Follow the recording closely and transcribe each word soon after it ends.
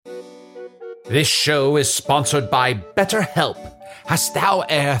This show is sponsored by BetterHelp. Hast thou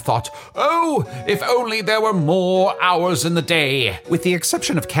e'er thought, oh, if only there were more hours in the day? With the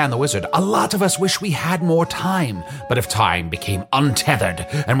exception of Can the Wizard, a lot of us wish we had more time. But if time became untethered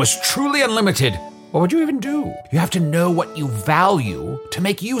and was truly unlimited, what would you even do? You have to know what you value to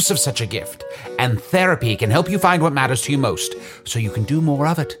make use of such a gift. And therapy can help you find what matters to you most, so you can do more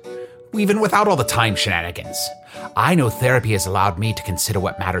of it, even without all the time shenanigans. I know therapy has allowed me to consider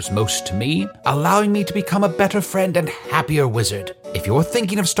what matters most to me, allowing me to become a better friend and happier wizard. If you're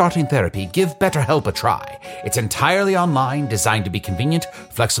thinking of starting therapy, give BetterHelp a try. It's entirely online, designed to be convenient,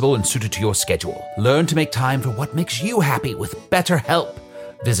 flexible, and suited to your schedule. Learn to make time for what makes you happy with BetterHelp.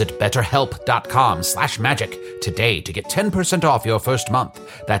 Visit betterhelp.com/magic today to get 10% off your first month.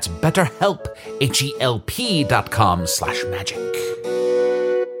 That's BetterHelp, HELP.com/magic.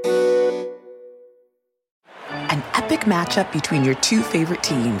 An epic matchup between your two favorite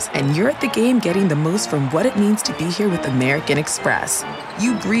teams, and you're at the game getting the most from what it means to be here with American Express.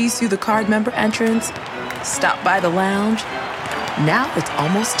 You breeze through the card member entrance, stop by the lounge. Now it's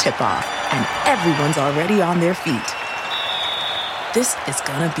almost tip-off, and everyone's already on their feet. This is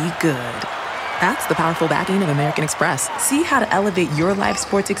gonna be good. That's the powerful backing of American Express. See how to elevate your live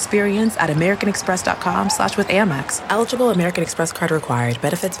sports experience at americanexpress.com/withAmex. Eligible American Express card required.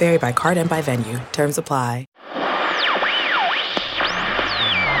 Benefits vary by card and by venue. Terms apply.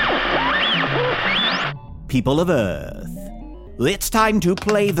 People of Earth, it's time to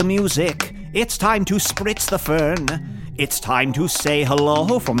play the music. It's time to spritz the fern. It's time to say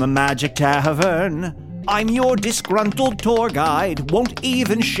hello from the Magic Tavern. I'm your disgruntled tour guide, won't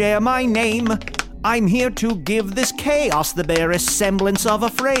even share my name. I'm here to give this chaos the barest semblance of a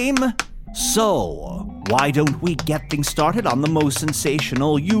frame. So, why don't we get things started on the most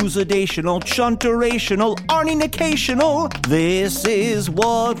sensational, usudational, chunturational, arninicational? This is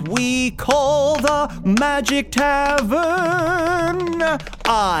what we call the Magic Tavern.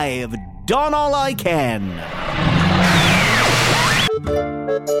 I've done all I can.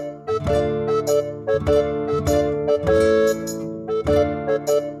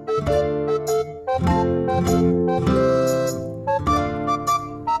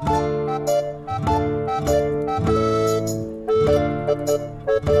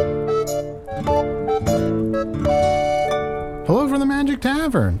 Hello from the Magic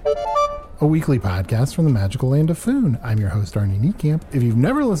Tavern, a weekly podcast from the magical land of Foon. I'm your host, Arnie Niekamp. If you've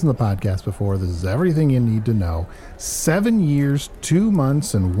never listened to the podcast before, this is everything you need to know. 7 years, 2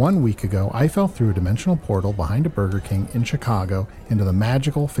 months, and 1 week ago, I fell through a dimensional portal behind a Burger King in Chicago into the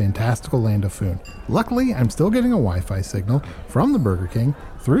magical, fantastical land of Foon. Luckily, I'm still getting a Wi-Fi signal from the Burger King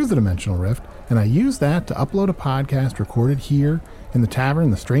through the dimensional rift, and I used that to upload a podcast recorded here in the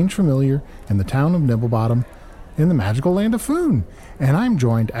tavern, the Strange Familiar, in the town of Nibblebottom, in the magical land of Foon. And I'm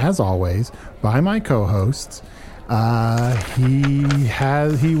joined, as always, by my co-hosts. He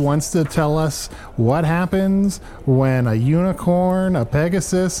wants to tell us what happens when a unicorn, a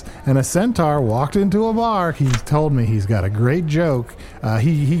Pegasus, and a centaur walked into a bar. He's told me he's got a great joke.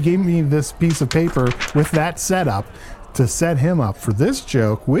 He gave me this piece of paper with that setup to set him up for this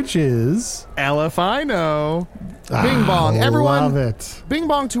joke, which is Elefino. Bing bong. Everyone, love it. Bing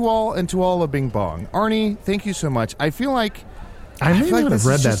bong to all, and to all a bing bong. Arnie, thank you so much. I feel like I may not have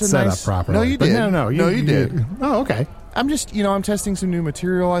read that setup properly. No, you did. No, you did. Oh, okay. I'm just, I'm testing some new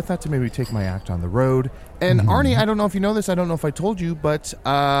material. I thought to maybe take my act on the road. And Arnie, I don't know if you know this. I don't know if I told you, but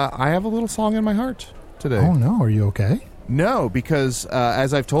I have a little song in my heart today. Oh, no. Are you okay? No, because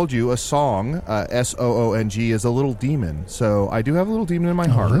as I've told you, a song, S-O-O-N-G, is a little demon. So I do have a little demon in my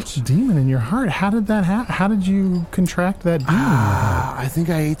heart. Little demon in your heart. How did that happen? How did you contract that demon in your heart? I think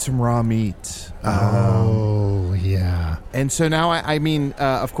I ate some raw meat. Oh, yeah. And so now,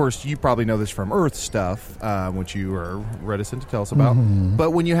 of course, you probably know this from Earth stuff, which you are reticent to tell us about. Mm-hmm.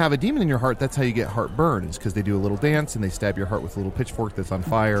 But when you have a demon in your heart, that's how you get heartburn. Is because they do a little dance and they stab your heart with a little pitchfork that's on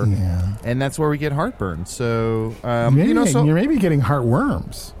fire. Yeah. And that's where we get heartburn. So, you're maybe getting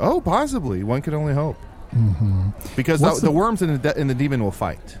heartworms. Oh, possibly. One could only hope. Mm-hmm. Because the worms and the demon will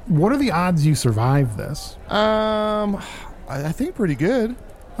fight. What are the odds you survive this? I think pretty good.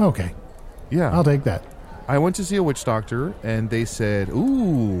 Okay. Yeah. I'll take that. I went to see a witch doctor, and they said,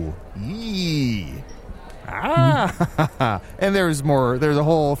 ooh, yee. Ah. And there's more. There's a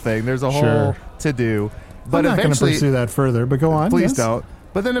whole thing. There's a whole to-do. But I'm not going to pursue that further, but go on. Please don't.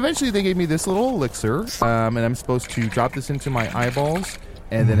 But then eventually they gave me this little elixir, and I'm supposed to drop this into my eyeballs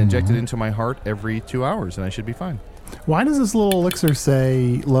and then inject it into my heart every 2 hours, and I should be fine. Why does this little elixir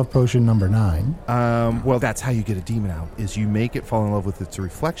say love potion number 9? Well, that's how you get a demon out, is you make it fall in love with its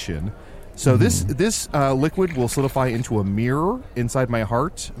reflection. So this liquid will solidify into a mirror inside my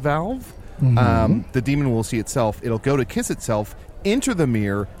heart valve. the demon will see itself. It'll go to kiss itself, enter the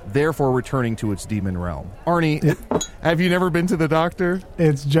mirror, therefore returning to its demon realm. Arnie, have you never been to the doctor?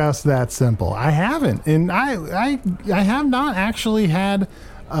 It's just that simple. I haven't, and I have not actually had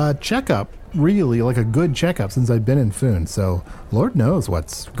a checkup, really, like a good checkup since I've been in Foon. So Lord knows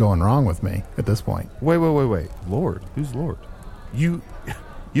what's going wrong with me at this point. Wait. Lord? Who's Lord? You've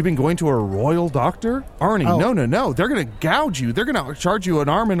been going to a royal doctor? Arnie, no. They're going to gouge you. They're going to charge you an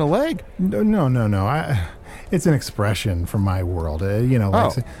arm and a leg. No. It's an expression from my world. Like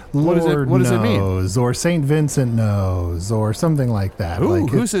What does it mean? knows, or St. Vincent knows, or something like that. Ooh,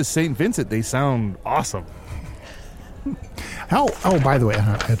 who says St. Vincent? They sound awesome. Oh, by the way,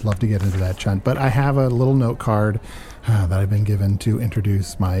 I'd love to get into that, Chunt, but I have a little note card that I've been given to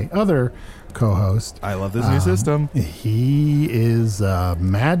introduce my other co-host. I love this new system. He is a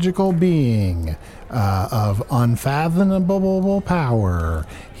magical being of unfathomable power.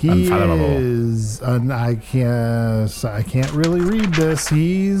 He is, I can't really read this.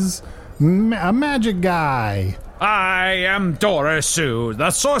 He's a magic guy. I am Dorisu,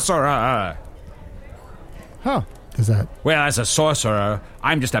 the sorcerer. Huh. Is that? Well, as a sorcerer,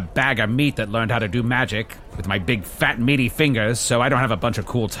 I'm just a bag of meat that learned how to do magic with my big, fat, meaty fingers, so I don't have a bunch of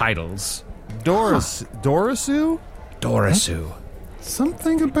cool titles. Dorisu? Dorisu.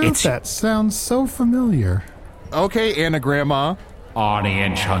 Something about that sounds so familiar. Okay, Anna Grandma. Arnie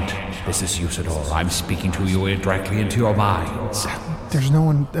and Chunt, this is Usador. I'm speaking to you directly into your minds. There's no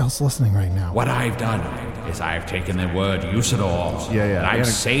one else listening right now. What I've done is I've taken the word Usador, Yeah. and I'm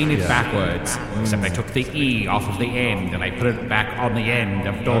saying it backwards, except I took the E off of the end, and I put it back on the end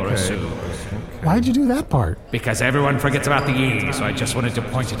of Dorisu. Why'd you do that part? Because everyone forgets about the E, so I just wanted to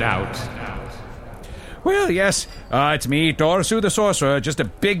point it out. Well, yes, it's me, Dorisu the Sorcerer, just a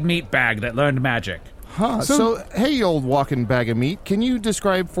big meat bag that learned magic. Huh. So, hey, you old walking bag of meat, can you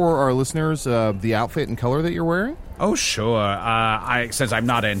describe for our listeners the outfit and color that you're wearing? Oh, sure. Since I'm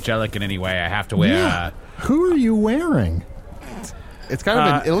not angelic in any way, I have to wear... Who are you wearing? It's kind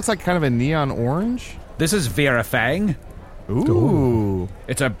of it looks like kind of a neon orange. This is Vera Fang. Ooh.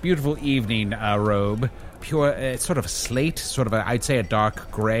 It's a beautiful evening robe. Pure, it's sort of slate, I'd say a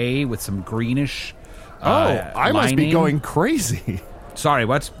dark gray with some greenish I must be lining. going crazy. Sorry,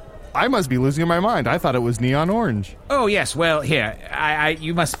 what? I must be losing my mind. I thought it was neon orange. Oh, yes, well, here,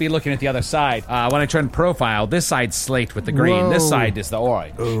 you must be looking at the other side. When I turn profile, this side's slate with the green, this side is the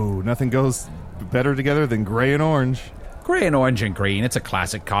orange. Ooh, nothing goes better together than gray and orange. Gray and orange and green, it's a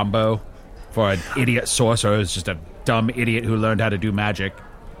classic combo for an idiot sorcerer who's just a dumb idiot who learned how to do magic.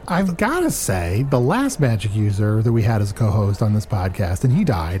 I've got to say, the last magic user that we had as a co-host on this podcast, and he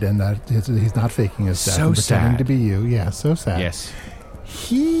died, and that he's not faking his death and pretending to be you. Yeah, so sad. Yes.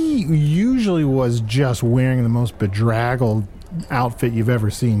 He usually was just wearing the most bedraggled outfit you've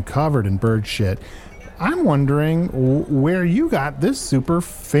ever seen, covered in bird shit. I'm wondering where you got this super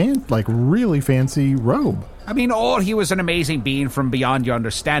really fancy robe. I mean, he was an amazing being from beyond your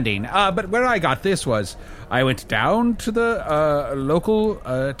understanding. But where I got this was, I went down to the local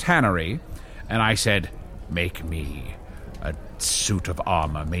tannery, and I said, make me a suit of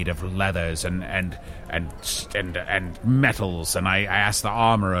armor made of leathers and metals. And I asked the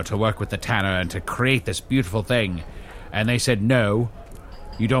armorer to work with the tanner and to create this beautiful thing. And they said, no,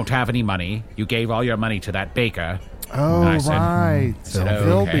 you don't have any money. You gave all your money to that baker. Oh, right.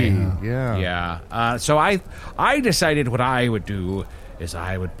 Okay. Yeah. So I decided what I would do is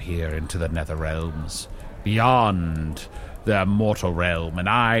I would peer into the nether realms, beyond the mortal realm, and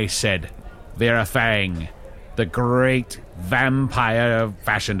I said, Vera Fang, the great vampire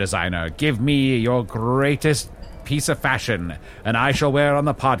fashion designer, give me your greatest piece of fashion, and I shall wear it on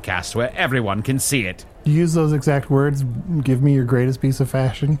the podcast where everyone can see it. You use those exact words, give me your greatest piece of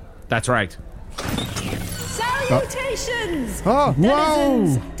fashion? That's right. Salutations!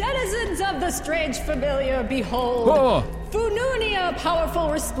 Denizens of the strange familiar, behold! Fununia, powerful,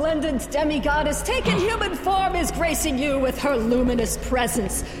 resplendent demigod, taken human form, is gracing you with her luminous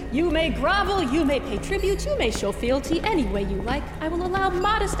presence. You may grovel, you may pay tribute, you may show fealty any way you like. I will allow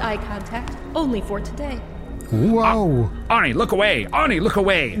modest eye contact, only for today. Whoa. Arnie, look away! Arnie, look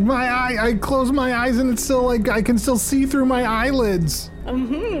away! I close my eyes and it's still I can still see through my eyelids.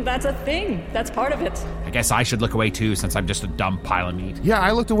 That's a thing. That's part of it. I guess I should look away too, since I'm just a dumb pile of meat. Yeah,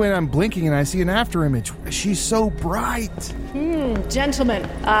 I looked away and I'm blinking and I see an after image. She's so bright. Gentlemen,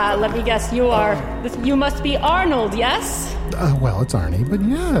 let me guess, you must be Arnold, yes? Well, it's Arnie, but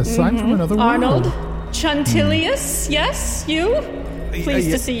yes, I'm from another Arnold? world. Chuntilius, yes? You?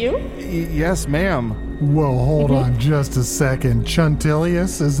 Pleased to see you. Yes, ma'am. Whoa, hold on just a second.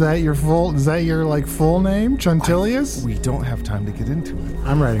 Chuntilius? Is that your full name? Chuntilius? We don't have time to get into it.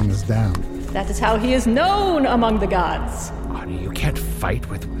 I'm writing this down. That is how he is known among the gods. Arnie, you can't fight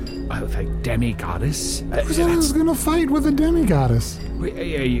with a demi-goddess. Who's gonna fight with a demigoddess?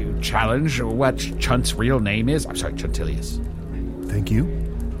 You challenge what Chunt's real name is? I'm sorry, Chuntilius. Thank you.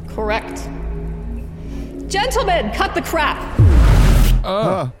 Correct. Gentlemen, cut the crap.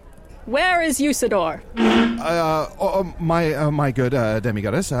 Where is Usador? My good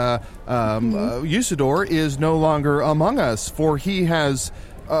demigoddess, Usador is no longer among us, for he has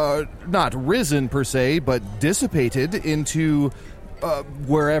not risen per se, but dissipated into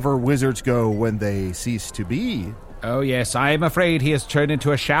wherever wizards go when they cease to be. Oh, yes, I am afraid he has turned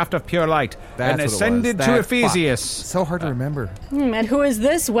into a shaft of pure light and That's what it ascended was. to That- Ephesius. So hard to remember. And who is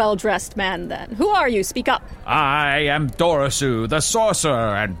this well-dressed man, then? Who are you? Speak up. I am Dorisu, the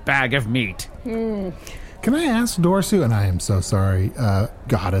sorcerer and bag of meat. Can I ask Dorsu? And I am so sorry,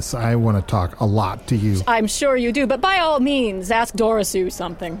 goddess. I want to talk a lot to you. I'm sure you do, but by all means, ask Dorisu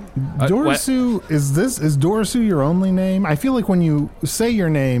something. Dorsu, is Dorsu your only name? I feel like when you say your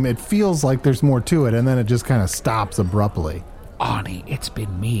name, it feels like there's more to it, and then it just kind of stops abruptly. Arnie, it's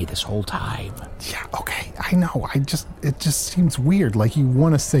been me this whole time. Yeah, okay, I know. It just seems weird, like you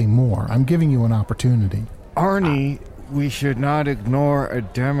want to say more. I'm giving you an opportunity. Arnie, we should not ignore a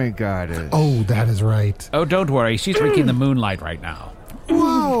demigoddess. Oh, that is right. Oh, don't worry, she's drinking the moonlight right now.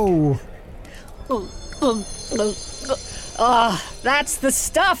 Whoa! That's the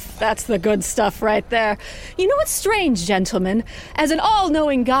stuff. That's the good stuff right there. You know what's strange, gentlemen? As an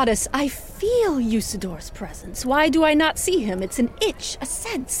all-knowing goddess, I feel Usador's presence. Why do I not see him? It's an itch, a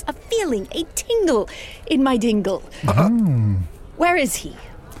sense, a feeling, a tingle in my dingle. Where is he?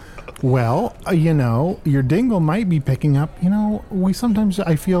 Well, your dingle might be picking up.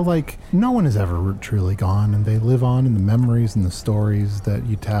 I feel like no one is ever truly gone, and they live on in the memories and the stories that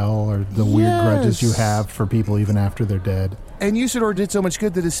you tell, or the weird grudges you have for people even after they're dead. And Usador did so much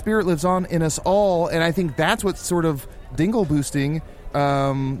good that his spirit lives on in us all, and I think that's what's sort of dingle boosting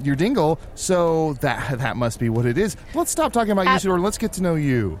your dingle, so that must be what it is. Let's stop talking about Usador and let's get to know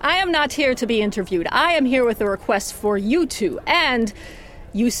you. I am not here to be interviewed. I am here with a request for you two, and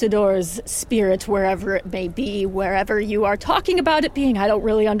Usador's spirit, wherever it may be, wherever you are talking about it being. I don't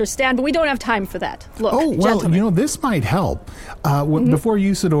really understand, but we don't have time for that. Look, gentlemen. This might help. Before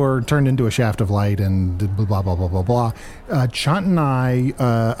Usador turned into a shaft of light and blah, blah, blah, blah, blah, Chunt and I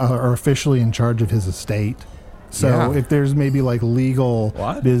are officially in charge of his estate. So if there's maybe like legal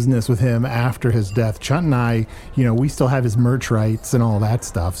business with him after his death, Chunt and I, we still have his merch rights and all that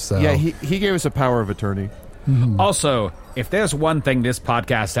stuff. So yeah, he gave us a power of attorney. Also, if there's one thing this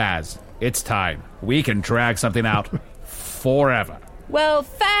podcast has, it's time. We can drag something out forever. Well,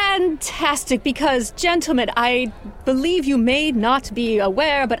 fantastic, because, gentlemen, I believe you may not be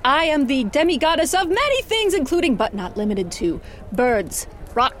aware, but I am the demigoddess of many things, including, but not limited to, birds,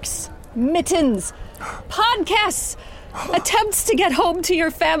 rocks, mittens, podcasts, attempts to get home to your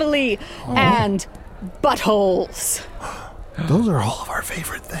family, and buttholes. Those are all of our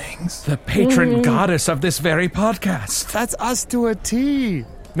favorite things. The patron goddess of this very podcast. That's us to a T.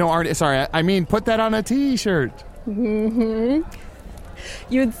 No, Arnie, sorry, I mean put that on a T-shirt. You'd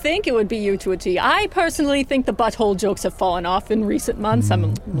think it would be you to a T. I personally think the butthole jokes have fallen off in recent months. I'm a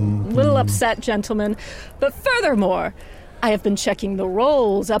little upset, gentlemen. But furthermore, I have been checking the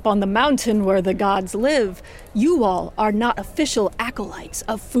rolls up on the mountain where the gods live. You all are not official acolytes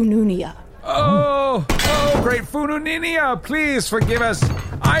of Fununia. Oh, great Fununinia, please forgive us.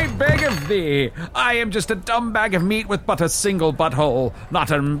 I beg of thee. I am just a dumb bag of meat with but a single butthole, not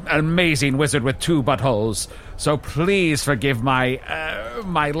an amazing wizard with two buttholes. So please forgive my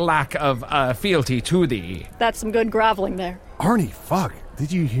lack of fealty to thee. That's some good groveling there. Arnie, fuck.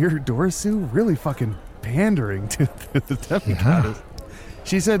 Did you hear Dorisu really fucking pandering to the demigoddess? Yeah.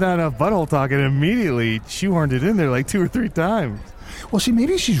 She said not enough butthole talk and immediately shoehorned it in there like 2 or 3 times. Well,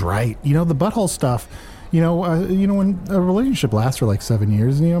 maybe she's right. The butthole stuff, when a relationship lasts for like 7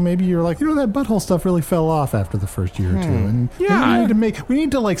 years, maybe you're like, that butthole stuff really fell off after the first year or two. And we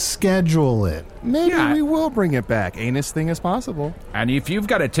need to like schedule it. Maybe we will bring it back. Anus thing is possible. And if you've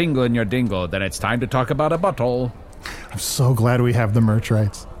got a tingle in your dingle, then it's time to talk about a butthole. I'm so glad we have the merch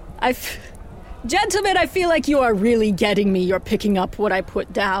rights. Gentlemen, I feel like you are really getting me. You're picking up what I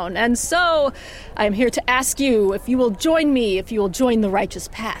put down. And so, I am here to ask you if you will join me, if you will join the righteous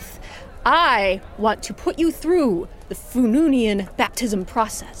path. I want to put you through the Fununian baptism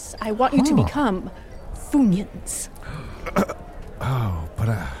process. I want you to become Funians.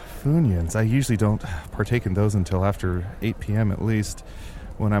 Funians. I usually don't partake in those until after 8 p.m. at least,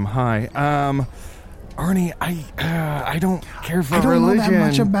 when I'm high. Arnie, I don't care for I don't religion. know that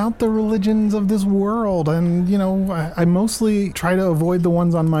much about the religions of this world, and, I mostly try to avoid the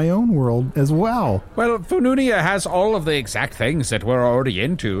ones on my own world as well. Well, Fununia has all of the exact things that we're already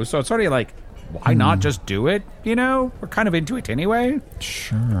into, so it's sort of like, why not just do it? We're kind of into it anyway.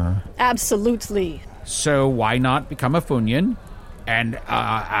 Sure. Absolutely. So why not become a Funian? And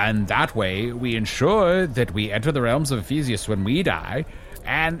that way we ensure that we enter the realms of Ephesius when we die.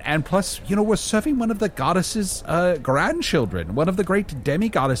 And plus, we're serving one of the goddess's grandchildren, one of the great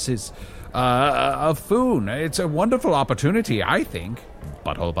demigoddesses of Foon. It's a wonderful opportunity, I think.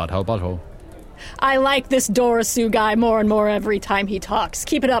 Butthole, butthole, butthole. I like this Dorisu guy more and more every time he talks.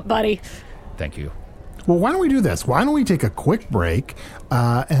 Keep it up, buddy. Thank you. Well, why don't we do this? Why don't we take a quick break,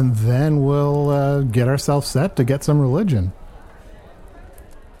 and then we'll get ourselves set to get some religion.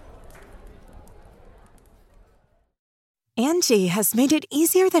 Angie has made it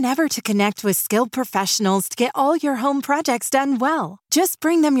easier than ever to connect with skilled professionals to get all your home projects done well. Just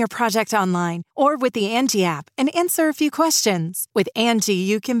bring them your project online or with the Angie app and answer a few questions. With Angie,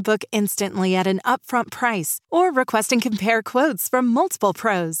 you can book instantly at an upfront price or request and compare quotes from multiple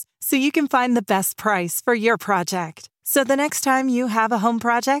pros so you can find the best price for your project. So the next time you have a home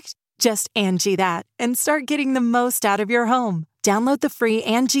project, just Angie that and start getting the most out of your home. Download the free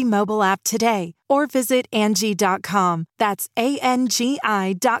Angie mobile app today or visit Angie.com. That's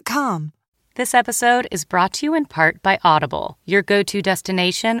ANGI.com. This episode is brought to you in part by Audible, your go-to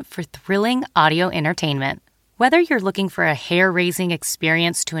destination for thrilling audio entertainment. Whether you're looking for a hair-raising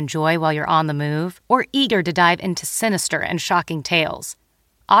experience to enjoy while you're on the move or eager to dive into sinister and shocking tales,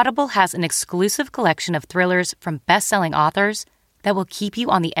 Audible has an exclusive collection of thrillers from best-selling authors that will keep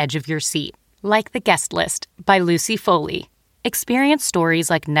you on the edge of your seat, like The Guest List by Lucy Foley. Experience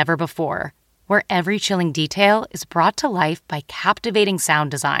stories like never before, where every chilling detail is brought to life by captivating sound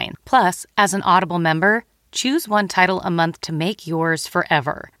design. Plus, as an Audible member, choose one title a month to make yours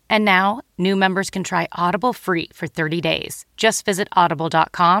forever. And now, new members can try Audible free for 30 days. Just visit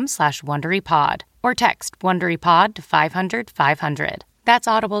audible.com/WonderyPod or text WonderyPod to 500-500. That's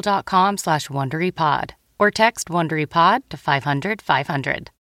audible.com/WonderyPod or text WonderyPod to 500-500.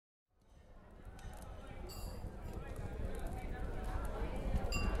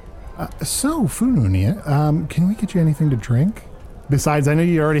 So, Fununia, can we get you anything to drink? Besides, I know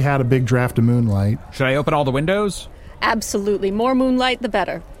you already had a big draft of moonlight. Should I open all the windows? Absolutely. More moonlight, the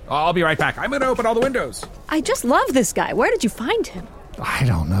better. I'll be right back. I'm going to open all the windows. I just love this guy. Where did you find him? I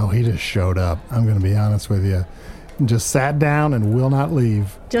don't know. He just showed up. I'm going to be honest with you. Just sat down and will not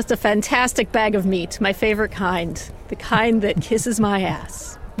leave. Just a fantastic bag of meat. My favorite kind. The kind that kisses my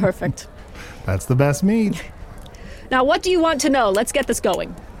ass. Perfect. That's the best meat. Now, what do you want to know? Let's get this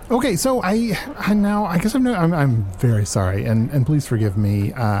going. Okay, so I'm very sorry, and please forgive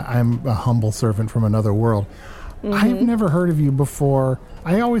me. I'm a humble servant from another world. Mm-hmm. I've never heard of you before.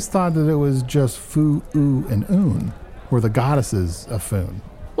 I always thought that it was just Fu, U, and Un were the goddesses of Foon.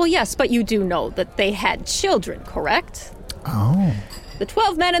 Well, yes, but you do know that they had children, correct? Oh. The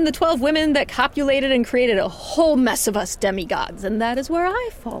 12 men and the 12 women that copulated and created a whole mess of us demigods, and that is where I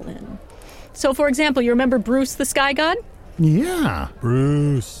fall in. So, for example, you remember Bruce the Sky God? Yeah.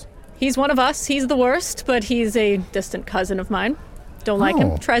 Bruce. He's one of us. He's the worst, but he's a distant cousin of mine. Don't like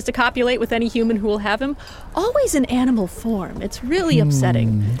him. Tries to copulate with any human who will have him. Always in animal form. It's really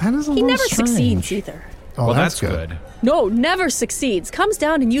upsetting. That is a He little never strange. succeeds either. Oh, well, that's good. No, never succeeds. Comes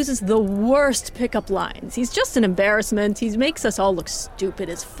down and uses the worst pickup lines. He's just an embarrassment. He makes us all look stupid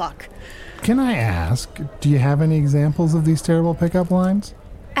as fuck. Can I ask, do you have any examples of these terrible pickup lines?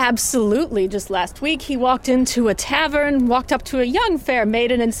 Absolutely. Just last week, he walked into a tavern, walked up to a young fair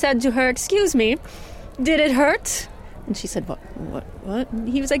maiden and said to her, "Excuse me, did it hurt?" And she said, What? And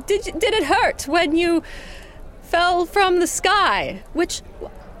he was like, Did it hurt when you fell from the sky? Which,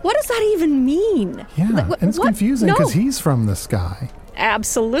 what does that even mean? Yeah, and it's confusing because he's from the sky.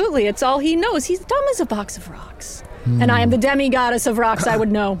 Absolutely. It's all he knows. He's dumb as a box of rocks. And I am the demi-goddess of rocks, I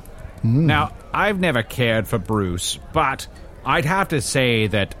would know. Now, I've never cared for Bruce, but I'd have to say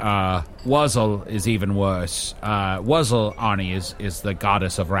that Wuzzle is even worse. Wuzzle, Arnie, is the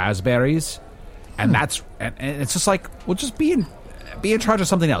goddess of raspberries. And that's and it's just like, well, just be in charge of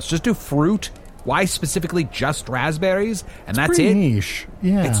something else. Just do fruit. Why specifically just raspberries? And that's it? Niche.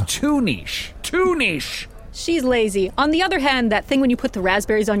 Yeah. It's too niche. Too niche. She's lazy. On the other hand, that thing when you put the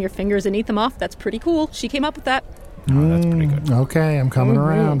raspberries on your fingers and eat them off, that's pretty cool. She came up with that. Oh, that's pretty good. Okay, I'm coming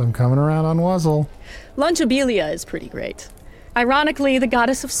around. I'm coming around on Wuzzle. Lunchabilia is pretty great. Ironically, the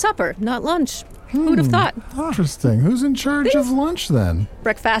goddess of supper, not lunch. Who'd have thought? Interesting. Who's in charge of lunch then?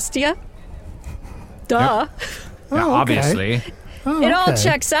 Breakfastia? Duh. Yeah, Oh, okay. obviously. Oh, It all okay.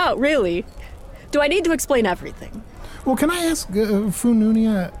 checks out, really. Do I need to explain everything? Well, can I ask,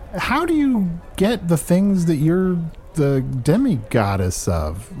 Fununia, how do you get the things that you're the demigoddess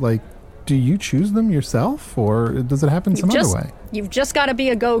of? Like, do you choose them yourself, or does it happen some other way? You've just got to be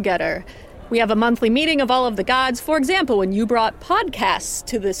a go-getter. We have a monthly meeting of all of the gods. For example, when you brought podcasts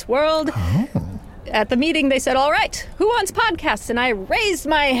to this world, at the meeting they said, all right, who wants podcasts? And I raised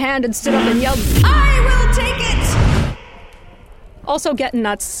my hand and stood up and yelled, I will take it! Also, Getting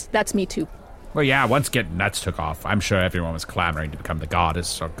Nuts, that's me too. Well, yeah, once Getting Nuts took off, I'm sure everyone was clamoring to become the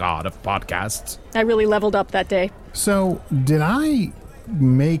goddess or god of podcasts. I really leveled up that day. So, did I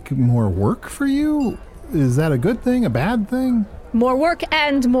make more work for you? Is that a good thing, a bad thing? More work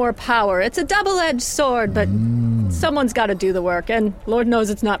and more power. It's a double-edged sword, but someone's got to do the work, and Lord knows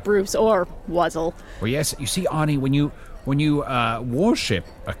it's not Bruce or Wuzzle. Well, yes, you see, Arnie, when you worship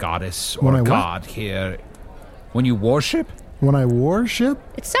a goddess or a god here, when you worship? When I worship?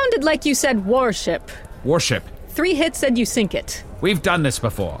 It sounded like you said worship. Worship. 3 hits and you sink it. We've done this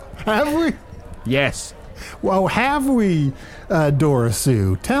before. Have we? Yes. Well, have we, Dora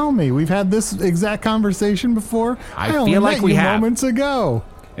Sue? Tell me, we've had this exact conversation before? I feel like we have. Moments ago.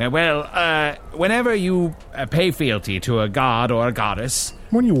 Whenever you pay fealty to a god or a goddess...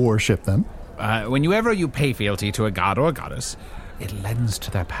 When you worship them. Whenever you pay fealty to a god or a goddess, it lends to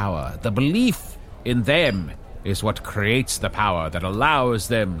their power. The belief in them is what creates the power that allows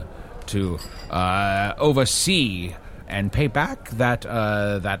them to oversee and pay back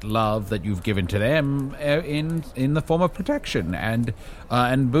that love that you've given to them in the form of protection and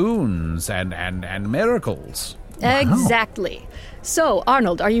boons and miracles. Exactly. So,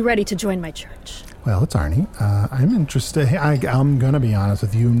 Arnold, are you ready to join my church? Well, it's Arnie. I'm interested. I'm going to be honest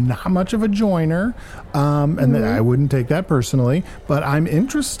with you, not much of a joiner, and I wouldn't take that personally, but I'm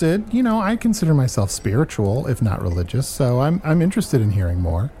interested. You know, I consider myself spiritual, if not religious, so I'm interested in hearing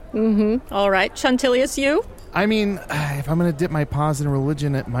more. All right. Chuntilius, you? I mean, if I'm going to dip my paws in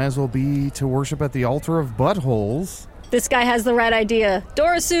religion, it might as well be to worship at the altar of buttholes. This guy has the right idea.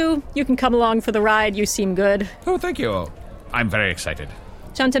 Dora Sue, you can come along for the ride. You seem good. Oh, thank you. I'm very excited.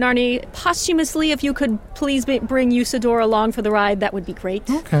 Chunt and Arnie, posthumously, if you could please bring Usador along for the ride, that would be great.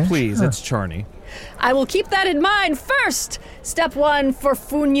 Okay. Please, sure. it's Charney. I will keep that in mind. First, step 1 for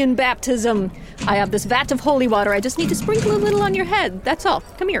Funian baptism. I have this vat of holy water. I just need to sprinkle a little on your head. That's all.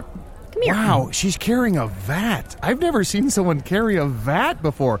 Come here. Come here. Wow, she's carrying a vat. I've never seen someone carry a vat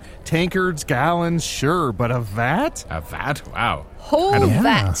before. Tankards, gallons, sure, but a vat? A vat? Wow. Whole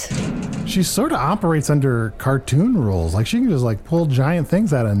vat. She sort of operates under cartoon rules. Like, she can just, pull giant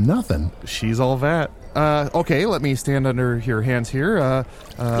things out of nothing. She's all vat. Okay, let me stand under your hands here.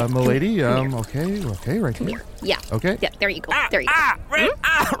 Milady, okay, right here. Yeah. Okay. Yeah, there you go. There you go.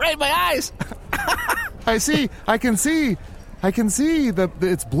 Right in my eyes. I can see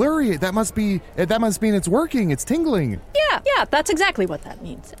it's blurry. That must mean it's working. It's tingling. Yeah, that's exactly what that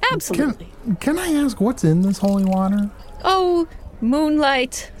means. Absolutely. Can I ask what's in this holy water? Oh,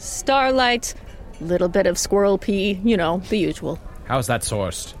 moonlight, starlight, little bit of squirrel pee, the usual. How's that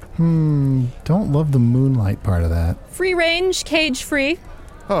sourced? Don't love the moonlight part of that. Free range, cage free.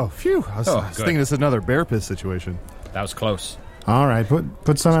 Oh, phew. I was thinking this is another bear piss situation. That was close. All right,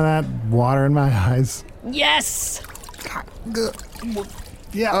 put some of that water in my eyes. Yes!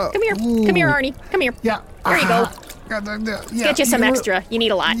 Yeah. Come here, Arnie. Come here. Yeah. There you go. Yeah, Get you some extra. You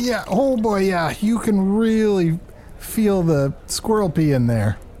need a lot. Yeah, oh boy, yeah. You can really feel the squirrel pee in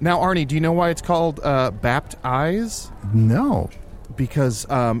there. Now, Arnie, do you know why it's called Bapt Eyes? No. Because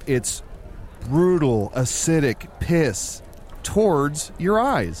it's brutal, acidic piss towards your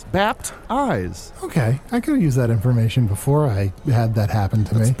eyes. Bapt Eyes. Okay, I could have used that information before I had that happen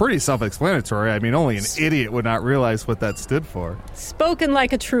to me. It's pretty self-explanatory. I mean, only an idiot would not realize what that stood for. Spoken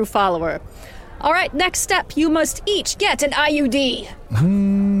like a true follower. All right, next step. You must each get an IUD.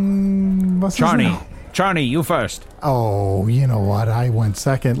 What's this now? Charney, you first. Oh, you know what? I went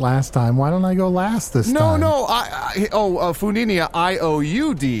second last time. Why don't I go last this time? No. Funinia,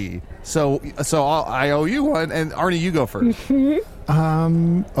 IOUD. So I owe you one, and Arnie, you go first.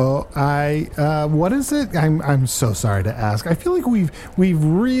 What is it? I'm so sorry to ask. I feel like we've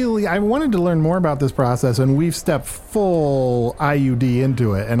really, I wanted to learn more about this process, and we've stepped full IUD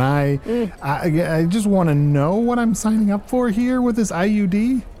into it, and I just want to know what I'm signing up for here with this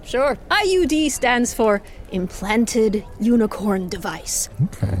IUD. Sure. IUD stands for Implanted Unicorn Device.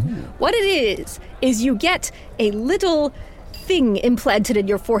 Okay. What it is you get a little thing implanted in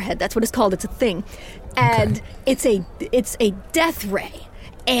your forehead. That's what it's called. It's a thing. And it's a death ray.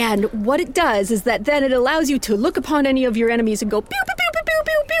 And what it does is that then it allows you to look upon any of your enemies and go pew, pew, pew, pew, pew,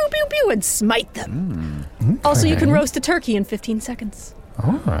 pew, pew, pew, pew, and smite them. Okay. Also, you can roast a turkey in 15 seconds.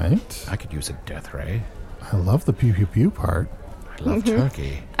 All right. I could use a death ray. I love the pew pew pew part. I love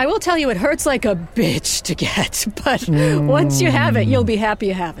turkey. I will tell you, it hurts like a bitch to get, but once you have it, you'll be happy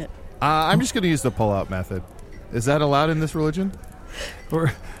you have it. I'm just going to use the pull-out method. Is that allowed in this religion?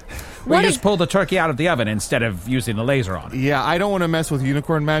 Or you just pull the turkey out of the oven instead of using the laser on it. Yeah, I don't want to mess with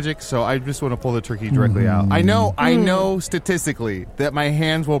unicorn magic, so I just want to pull the turkey directly out. I know statistically that my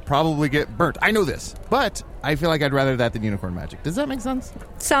hands will probably get burnt. I know this, but I feel like I'd rather that than unicorn magic. Does that make sense?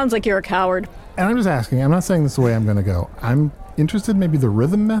 Sounds like you're a coward. And I'm just asking, I'm not saying this is the way I'm going to go. I'm interested maybe the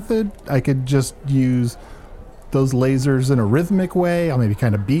rhythm method. I could just use those lasers in a rhythmic way. I'll maybe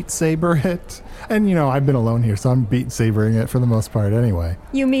kind of beat saber it. And, I've been alone here, so I'm beat sabering it for the most part anyway.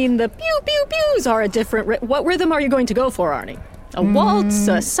 You mean the pew pew pews are a different... What rhythm are you going to go for, Arnie? A waltz,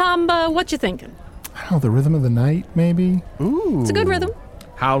 a samba? What you thinking? I don't know, the rhythm of the night, maybe? Ooh. It's a good rhythm.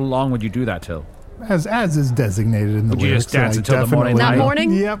 How long would you do that till? As is designated in the Would you lyrics. just dance so until the morning That light?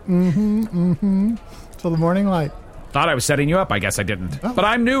 morning? Yep, till the morning light. Thought I was setting you up. I guess I didn't. Oh. But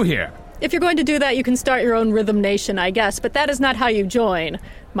I'm new here. If you're going to do that, you can start your own rhythm nation, I guess, but that is not how you join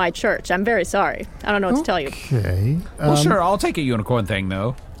my church. I'm very sorry. I don't know what to tell you. Okay. Well, sure, I'll take a unicorn thing,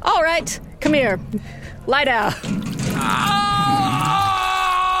 though. All right, come here. Lie down.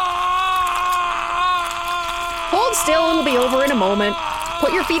 Hold still, it'll be over in a moment.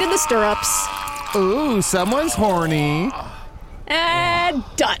 Put your feet in the stirrups. Ooh, someone's horny. And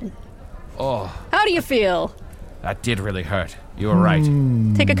done. Oh. How do you feel? That did really hurt. You were right.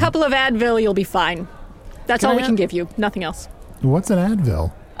 Take a couple of Advil, you'll be fine. That's all we can give you, nothing else. What's an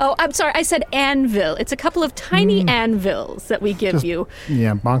Advil? Oh, I'm sorry, I said anvil. It's a couple of tiny anvils that we give you.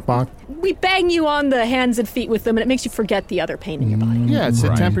 Yeah, bonk bonk. We bang you on the hands and feet with them, and it makes you forget the other pain in your body. Yeah, it's to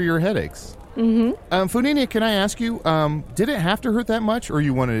Right. temper your headaches. Mm-hmm. Funinia, can I ask you, did it have to hurt that much, or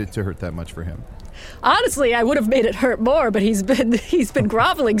you wanted it to hurt that much for him? Honestly, I would have made it hurt more, but he's been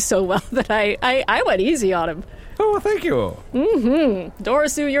groveling so well that I went easy on him. Oh, well, thank you.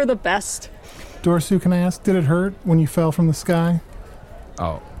 Dorisu, you're the best. Dorisu, can I ask, did it hurt when you fell from the sky?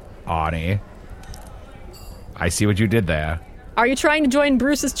 Oh, Arnie. I see what you did there. Are you trying to join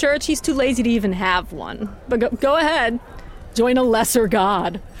Bruce's church? He's too lazy to even have one. But go ahead. Join a lesser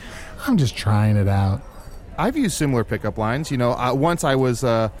god. I'm just trying it out. I've used similar pickup lines. Once I was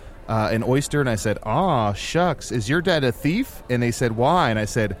an oyster, and I said, "Aw, shucks, is your dad a thief?" And they said, "Why?" And I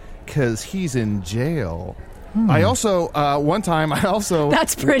said, "'Cause he's in jail." I also, one time,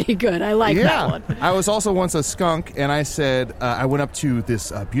 That's pretty good. I like that one. I was also once a skunk, and I said, I went up to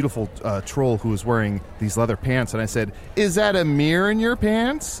this beautiful troll who was wearing these leather pants, and I said, "Is that a mirror in your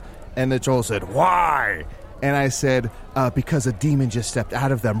pants?" And the troll said, "Why?" And I said, "Because a demon just stepped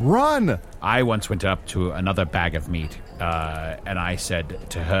out of them. Run!" I once went up to another bag of meat, and I said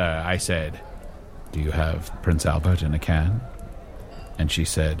to her, "Do you have Prince Albert in a can?" And she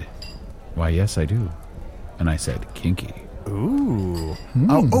said, "Why, yes, I do." And I said, "Kinky." Ooh.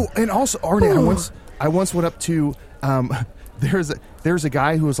 Oh, and also, Arnie, I once went up to, there's a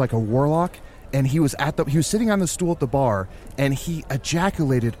guy who was like a warlock, and he was sitting on the stool at the bar, and he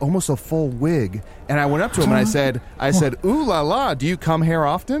ejaculated almost a full wig. And I went up to him and I said, "Ooh la la, do you come here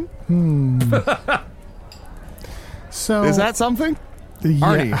often?" So Is that something?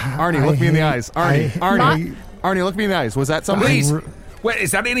 yeah, Arnie, look me in the eyes. Arnie, look me in the eyes. Was that something? Please. Wait,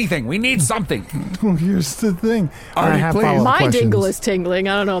 is that anything? We need something. Here's the thing. Arnie, I have please. follow-up My questions. dingle is tingling.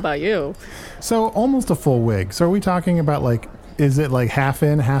 I don't know about you. So almost a full wig. So are we talking about is it like half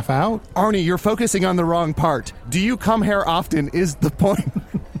in, half out? Arnie, you're focusing on the wrong part. Do you come here often is the point.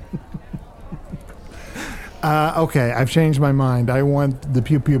 Okay, I've changed my mind. I want the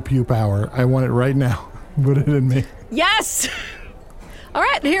pew pew pew power. I want it right now. Put it in me. Yes! All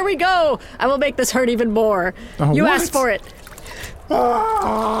right, here we go. I will make this hurt even more. You what? asked for it.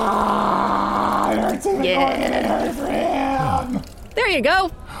 Yeah. There you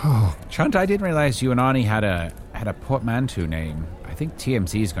go. Chunt, I didn't realize you and Arnie had a portmanteau name. I think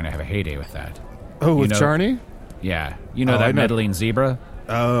TMZ is going to have a heyday with that. Oh, with know- Charney? Yeah. I That know. meddling zebra?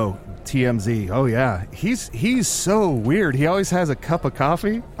 Oh, TMZ. Oh, yeah. He's so weird. He always has a cup of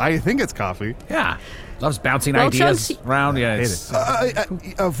coffee. I think it's coffee. Yeah. Loves bouncing Well, ideas Chunt- around. Yeah, Hate it's, it.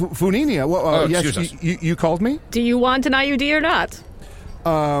 Funinia. Yes, excuse us. you called me? Do you want an IUD or not?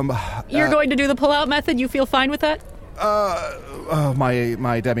 You're going to do the pull-out method? You feel fine with that?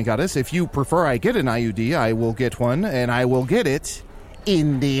 My demigoddess, if you prefer I get an IUD, I will get one, and I will get it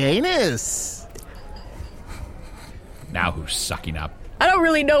in the anus. now who's sucking up? I don't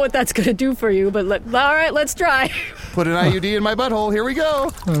really know what that's going to do for you, but all right, let's try. Put an IUD in my butthole. Here we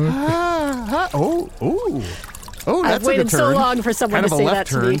go. Oh, that's I've waited a good turn. so long for someone kind to of say a left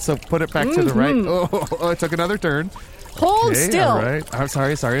that to turn, me. so put it back to the right. Oh, it took another turn. Hold Okay, still. all right. I'm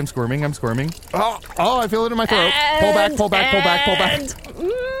sorry, I'm squirming. Oh, I feel it in my throat. Pull back.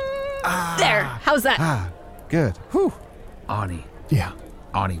 There. How's that? Good. Whew. Arnie, Yeah.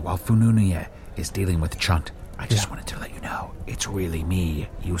 while Fununia is dealing with Chunt, I just wanted to let you know, it's really me,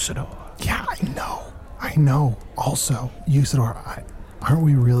 Usador. Yeah, I know. Also, Usador, aren't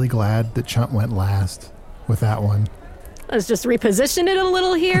we really glad that Chunt went last with that one? Let's just reposition it a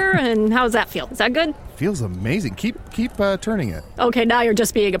little here, and how does that feel? Is that good? Feels amazing. Keep turning it. Okay, now you're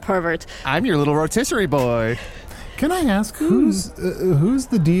just being a pervert. I'm your little rotisserie boy. Can I ask, who's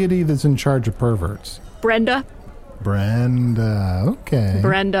the deity that's in charge of perverts? Brenda. Okay.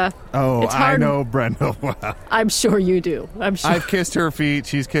 Brenda. Oh, It's hard. I know Brenda well. I'm sure you do. I'm sure. I've kissed her feet.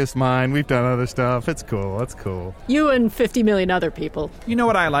 She's kissed mine. We've done other stuff. It's cool. That's cool. You and 50 million other people. You know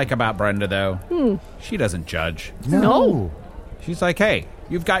what I like about Brenda, though? She doesn't judge. No. She's like, hey,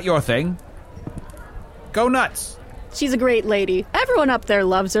 you've got your thing. Go nuts. She's a great lady. Everyone up there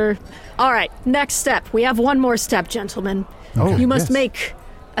loves her. All right, next step. We have one more step, gentlemen. Oh, You must yes. make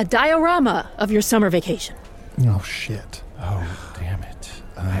a diorama of your summer vacation. Oh, shit. Oh, damn it.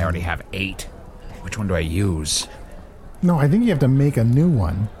 I already have 8. Which one do I use? No, I think you have to make a new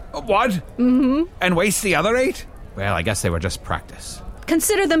one. What? Mm-hmm. And waste the other 8? Well, I guess they were just practice.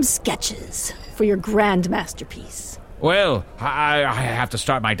 Consider them sketches for your grand masterpiece. Well, I have to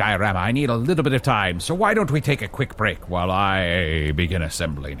start my diorama. I need a little bit of time, so why don't we take a quick break while I begin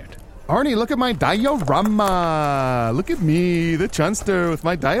assembling it? Arnie, look at my diorama. Look at me, the Chunster, with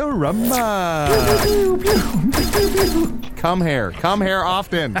my diorama. Come here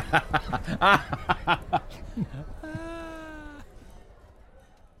often.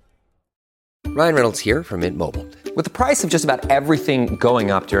 Ryan Reynolds here from Mint Mobile. With the price of just about everything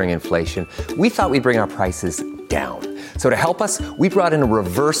going up during inflation, we thought we'd bring our prices down. So to help us, we brought in a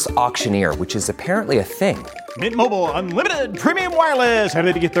reverse auctioneer, which is apparently a thing. Mint Mobile Unlimited Premium Wireless. How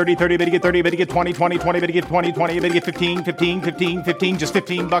to get 30, 30, bit to get 30, bit to get 20, 20, 20, bit to get 20, 20, bit to get 15, 15, 15, 15, just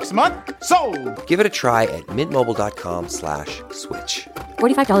 $15 a month? Sold! Give it a try at mintmobile.com/switch.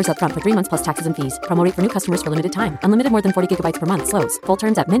 $45 up front for 3 months plus taxes and fees. Promo rate for new customers for limited time. Unlimited more than 40 gigabytes per month. Slows full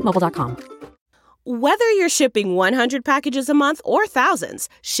terms at mintmobile.com. Whether you're shipping 100 packages a month or thousands,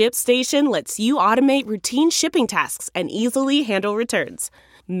 ShipStation lets you automate routine shipping tasks and easily handle returns.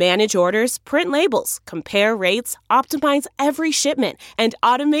 Manage orders, print labels, compare rates, optimize every shipment, and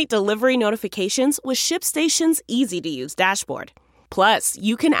automate delivery notifications with ShipStation's easy-to-use dashboard. Plus,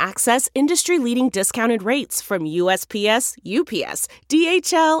 you can access industry-leading discounted rates from USPS, UPS,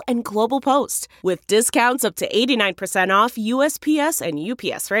 DHL, and Global Post, with discounts up to 89% off USPS and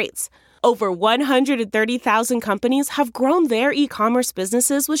UPS rates. Over 130,000 companies have grown their e-commerce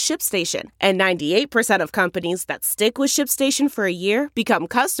businesses with ShipStation, and 98% of companies that stick with ShipStation for a year become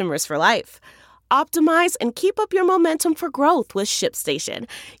customers for life. Optimize and keep up your momentum for growth with ShipStation.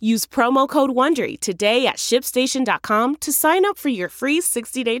 Use promo code WONDERY today at ShipStation.com to sign up for your free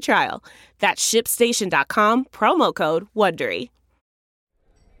 60-day trial. That's ShipStation.com, promo code WONDERY.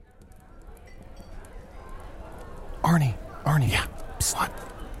 Arnie. Yeah.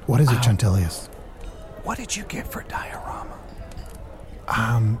 What is it, Chuntilius? What did you get for diorama?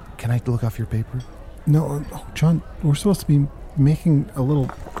 Can I look off your paper? No, John, we're supposed to be making a little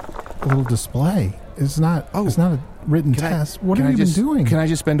display. It's not a written test. What have you been doing? Can I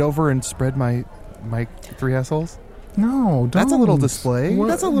just bend over and spread my 3 assholes? No, don't. That's a little display. What?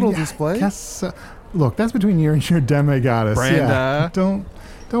 That's a little Yeah, display. Guess, look, that's between you and your demigoddess. Brenda. Yeah,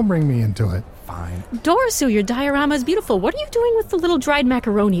 don't bring me into it. Fine. Dorisu, your diorama is beautiful. What are you doing with the little dried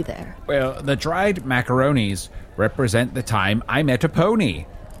macaroni there? Well, the dried macaronis represent the time I met a pony.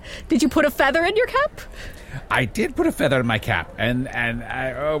 Did you put a feather in your cap? I did put a feather in my cap, and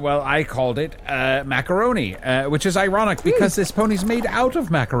I called it macaroni, which is ironic because this pony's made out of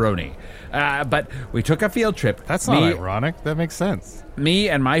macaroni. But we took a field trip. That's not ironic. That makes sense. Me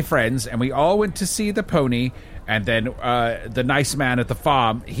and my friends, and we all went to see the pony. And then the nice man at the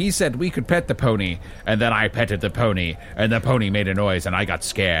farm, he said we could pet the pony. And then I petted the pony, and the pony made a noise, and I got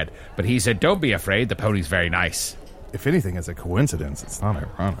scared. But he said, don't be afraid, the pony's very nice. If anything is a coincidence, it's not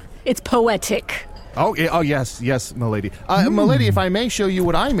ironic. It's poetic. Oh, yes, milady. Milady, if I may show you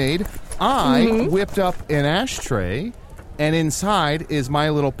what I made, I whipped up an ashtray, and inside is my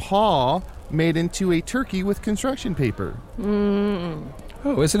little paw made into a turkey with construction paper.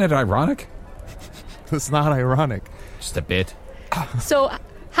 Oh, isn't it ironic? It's not ironic. Just a bit. So,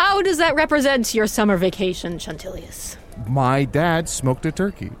 how does that represent your summer vacation, Chuntilius? My dad smoked a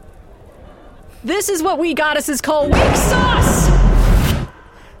turkey. This is what we goddesses call weak sauce!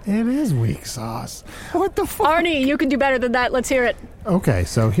 It is weak sauce. What the fuck? Arnie, you can do better than that. Let's hear it. Okay,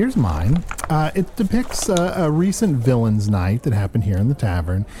 so here's mine. It depicts a recent villain's night that happened here in the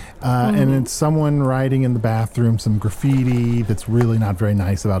tavern. And it's someone writing in the bathroom some graffiti that's really not very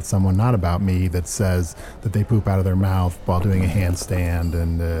nice about someone, not about me, that says that they poop out of their mouth while doing a handstand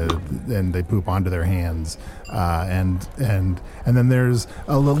and they poop onto their hands. And then there's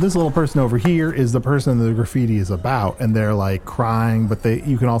this little person over here is the person that the graffiti is about, and they're like crying, but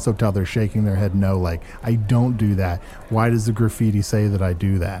you can also tell they're shaking their head no, like, I don't do that. Why does the graffiti say that I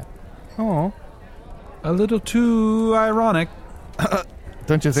do that? Oh, A little too ironic.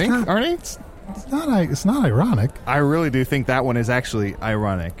 don't you think, Arnie? It's not ironic. I really do think that one is actually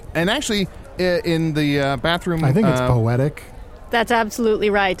ironic. And actually, in the bathroom... I think it's poetic. That's absolutely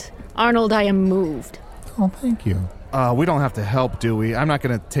right. Arnold, I am moved. Oh, thank you. We don't have to help, do we? I'm not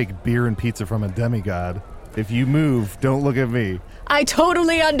going to take beer and pizza from a demigod. If you move, don't look at me. I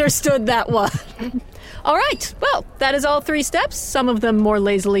totally understood that one. All right, well, that is all 3 steps, some of them more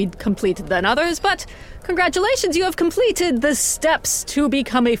lazily completed than others, but congratulations, you have completed the steps to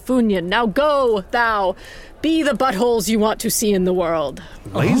become a Funyan. Now go, thou, be the buttholes you want to see in the world.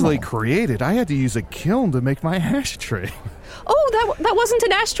 Lazily created. I had to use a kiln to make my ashtray. Oh, that wasn't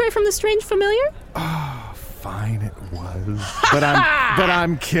an ashtray from the Strange Familiar? Oh, fine, it was. but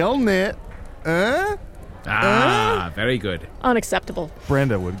I'm killing it. Very good. Unacceptable.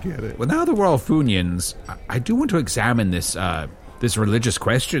 Brenda would get it. Well, now that we're all Funyans, I do want to examine this this religious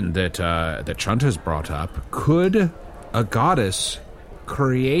question that Chunta's brought up. Could a goddess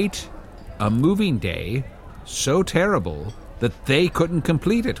create a moving day so terrible that they couldn't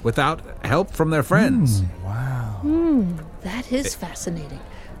complete it without help from their friends? Wow. That is fascinating.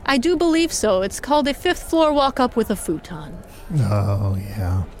 I do believe so. It's called a 5th floor walk-up with a futon. Oh,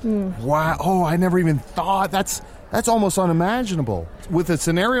 yeah. Wow. Oh, I never even thought. That's almost unimaginable. With a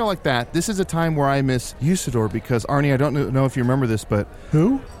scenario like that, this is a time where I miss Usador because, Arnie, I don't know if you remember this, but...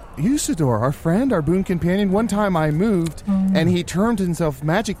 Who? Usador, our friend, our boon companion. One time I moved, and he turned himself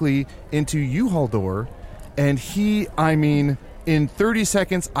magically into Uhaldor, and in 30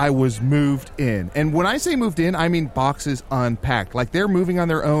 seconds, I was moved in. And when I say moved in, I mean boxes unpacked. Like, they're moving on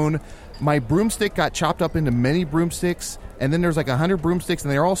their own. My broomstick got chopped up into many broomsticks, and then there's like 100 broomsticks,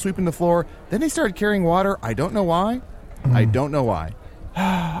 and they're all sweeping the floor. Then they started carrying water. I don't know why. I don't know why.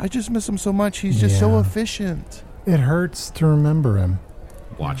 I just miss him so much. He's just so efficient. It hurts to remember him.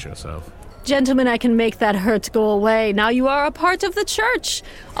 Watch yourself. Gentlemen, I can make that hurt go away. Now you are a part of the church.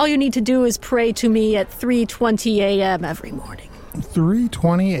 All you need to do is pray to me at 3:20 a.m. every morning.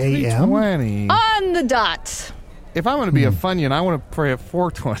 3:20 a.m.? 3:20. On the dot. If I want to be a Funyun, I want to pray at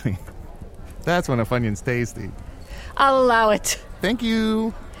 4:20. That's when a Funyun's tasty. I'll allow it. Thank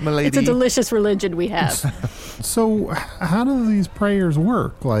you, milady. It's a delicious religion we have. So, how do these prayers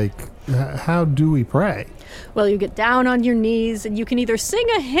work? Like, how do we pray? Well, you get down on your knees, and you can either sing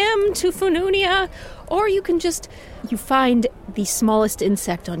a hymn to Fununia, or you can you find the smallest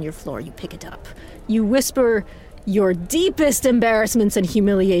insect on your floor, you pick it up. You whisper your deepest embarrassments and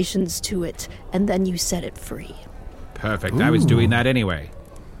humiliations to it, and then you set it free. Perfect. I was doing that anyway.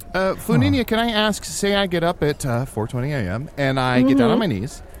 Fununia, can I ask, say I get up at 4:20 a.m., and I get down on my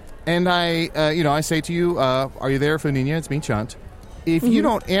knees, and I say to you, are you there, Fununia? It's me, Chunt. If you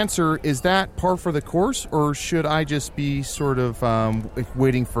don't answer, is that par for the course, or should I just be sort of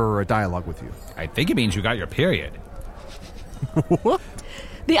waiting for a dialogue with you? I think it means you got your period. What?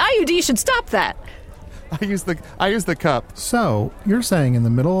 The IUD should stop that. I use the cup. So, you're saying in the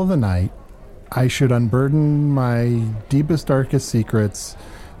middle of the night, I should unburden my deepest, darkest secrets,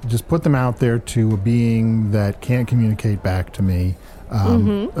 just put them out there to a being that can't communicate back to me,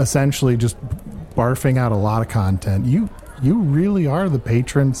 essentially just barfing out a lot of content. You really are the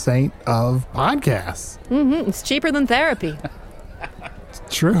patron saint of podcasts. It's cheaper than therapy. It's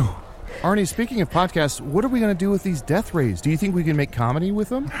true. Arnie, speaking of podcasts, what are we going to do with these death rays? Do you think we can make comedy with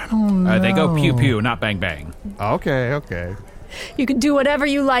them? I don't know. They go pew-pew, not bang-bang. Okay. You can do whatever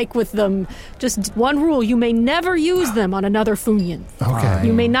you like with them. Just one rule, you may never use them on another Funyan. Okay.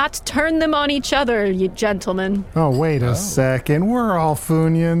 You may not turn them on each other, you gentlemen. Oh, wait a second. We're all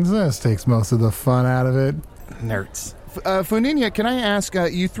Funyans. This takes most of the fun out of it. Nerds. Fununia, can I ask,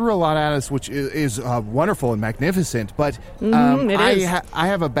 you threw a lot at us, which is wonderful and magnificent, but I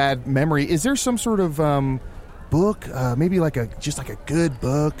have a bad memory. Is there some sort of book, maybe like a good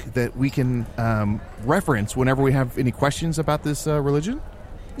book that we can reference whenever we have any questions about this religion?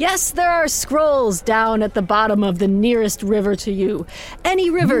 Yes, there are scrolls down at the bottom of the nearest river to you. Any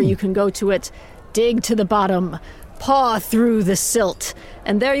river, you can go to it, dig to the bottom, paw through the silt,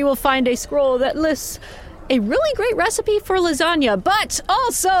 and there you will find a scroll that lists a really great recipe for lasagna, but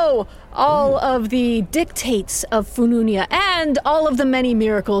also all of the dictates of Fununia and all of the many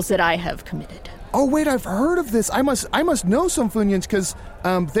miracles that I have committed. Oh, wait, I've heard of this. I must know some Funians, because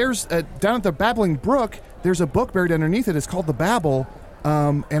there's, down at the Babbling Brook, there's a book buried underneath it. It's called The Babble,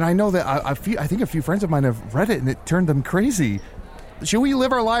 and I know that I think a few friends of mine have read it, and it turned them crazy. Should we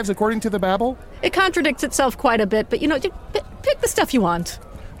live our lives according to The Babble? It contradicts itself quite a bit, but, pick the stuff you want.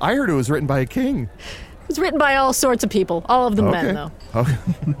 I heard it was written by a king. It was written by all sorts of people, all of them men, though. Okay.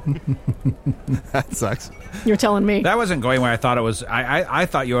 That sucks. You're telling me. That wasn't going where I thought it was. I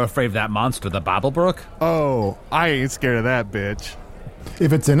thought you were afraid of that monster, the Babblebrook. Oh, I ain't scared of that, bitch.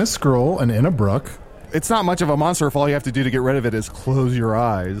 If it's in a scroll and in a brook... It's not much of a monster if all you have to do to get rid of it is close your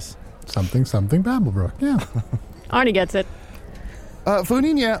eyes. Something Babblebrook, yeah. Arnie gets it.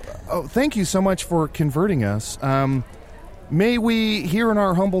 Funinia, thank you so much for converting us. May we, here in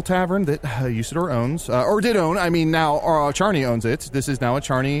our humble tavern that Usador owns, or did own, now Charney owns it. This is now a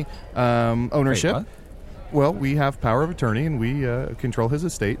Charney ownership. Wait, what? Well, we have power of attorney, and we control his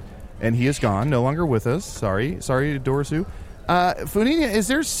estate, and he is gone, no longer with us. Sorry, Dorisu. Funinia, is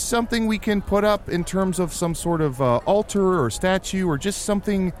there something we can put up in terms of some sort of altar or statue, or just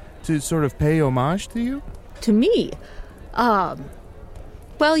something to sort of pay homage to you? To me?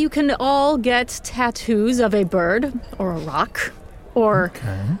 Well, you can all get tattoos of a bird, or a rock, or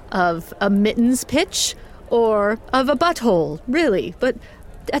of a mittens pitch, or of a butthole, really. But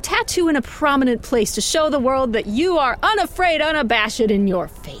a tattoo in a prominent place to show the world that you are unafraid, unabashed in your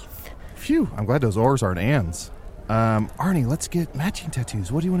faith. Phew, I'm glad those R's aren't ands. Arnie, let's get matching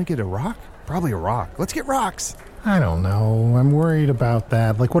tattoos. What do you want to get, a rock? Probably a rock. Let's get rocks. I don't know. I'm worried about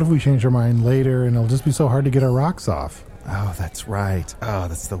that. Like, what if we change our mind later and it'll just be so hard to get our rocks off? Oh, that's right. Oh,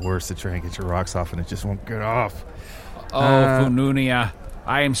 that's the worst, to try and get your rocks off and it just won't get off. Oh, Fununia,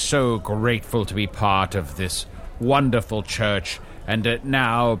 I am so grateful to be part of this wonderful church and to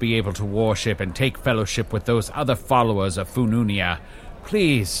now be able to worship and take fellowship with those other followers of Fununia.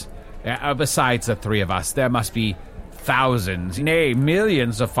 Please, besides the three of us, there must be thousands, nay,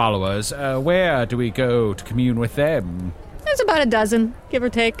 millions of followers. Where do we go to commune with them? There's about a dozen, give or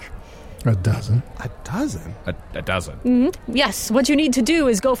take. A dozen? A dozen? A dozen. Mm-hmm. Yes, what you need to do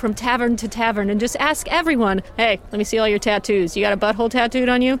is go from tavern to tavern and just ask everyone, hey, let me see all your tattoos. You got a butthole tattooed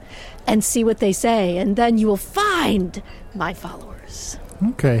on you? And see what they say, and then you will find my followers.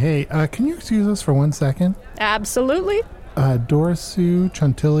 Okay, hey, can you excuse us for 1 second? Absolutely. Dorisu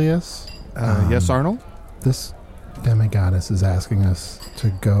Chantilius. Yes, Arnold? This demigoddess is asking us to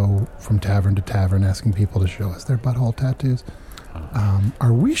go from tavern to tavern, asking people to show us their butthole tattoos.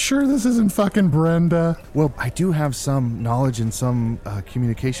 Are we sure this isn't fucking Brenda? Well, I do have some knowledge and some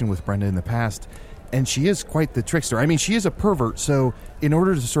communication with Brenda in the past, and she is quite the trickster. I mean, she is a pervert, so in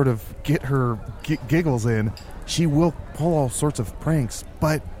order to sort of get her giggles in, she will pull all sorts of pranks,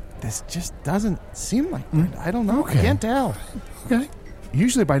 but this just doesn't seem like Brenda. I don't know. Okay. I can't tell. Okay.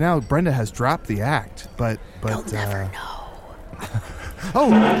 Usually by now, Brenda has dropped the act, but You'll never know.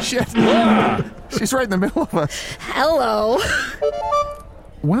 Oh, shit. She's right in the middle of us. Hello.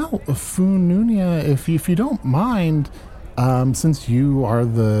 Well, Fununia, if you don't mind, since you are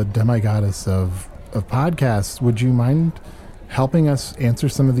the demigoddess of podcasts, would you mind helping us answer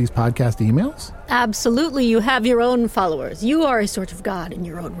some of these podcast emails? Absolutely. You have your own followers. You are a sort of god in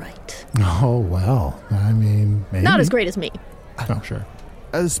your own right. Oh, well, I mean, maybe. Not as great as me. Oh, sure.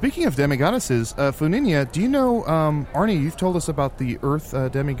 Speaking of demigoddesses, Funinia, do you know, Arnie, you've told us about the Earth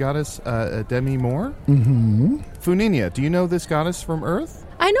demigoddess, Demi Moore? Mm-hmm. Funinia, do you know this goddess from Earth?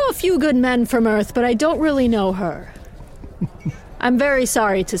 I know a few good men from Earth, but I don't really know her. I'm very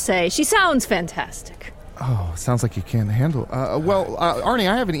sorry to say. She sounds fantastic. Oh, sounds like you can't handle. Arnie,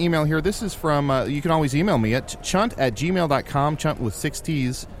 I have an email here. This is from, you can always email me at chunt@gmail.com, chunt with 6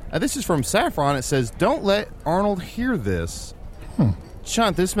 T's. This is from Saffron. It says, don't let Arnold hear this.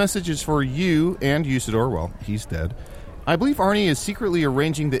 Chunt, this message is for you and Usador. Well, he's dead. I believe Arnie is secretly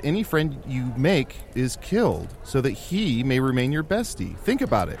arranging that any friend you make is killed so that he may remain your bestie. Think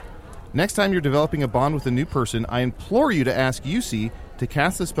about it. Next time you're developing a bond with a new person, I implore you to ask Yusi to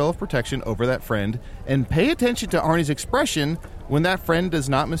cast a spell of protection over that friend and pay attention to Arnie's expression when that friend does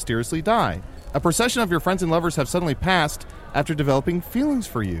not mysteriously die. A procession of your friends and lovers have suddenly passed after developing feelings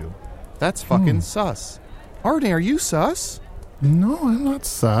for you. That's fucking sus. Arnie, are you sus? No, I'm not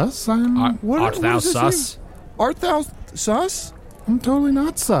sus. Art thou sus? Art thou sus? I'm totally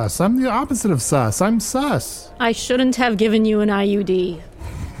not sus. I'm the opposite of sus. I'm sus. I shouldn't have given you an IUD.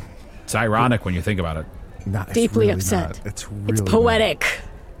 It's ironic when you think about it. No, it's deeply really upset. Not. It's poetic.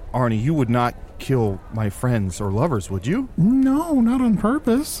 Not. Arnie, you would not kill my friends or lovers, would you? No, not on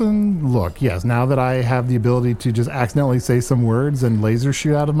purpose. And look, yes, now that I have the ability to just accidentally say some words and lasers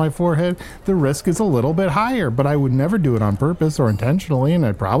shoot out of my forehead, the risk is a little bit higher, but I would never do it on purpose or intentionally, and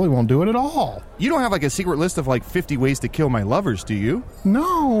I probably won't do it at all. You don't have like a secret list of like 50 ways to kill my lovers, do you?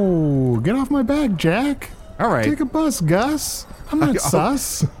 No, get off my back, Jack. All right. Take a bus, Gus. I'm not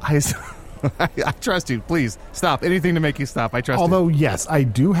sus. I trust you. Please stop. Anything to make you stop. I trust you. Although, yes, I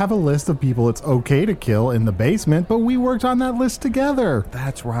do have a list of people it's okay to kill in the basement, but we worked on that list together.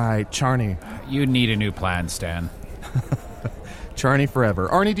 That's right. Charney. You need a new plan, Stan. Charney forever.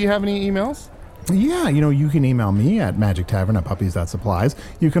 Arnie, do you have any emails? Yeah, you can email me at magictavern@puppies.supplies.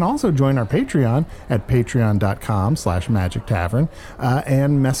 You can also join our Patreon at patreon.com/magictavern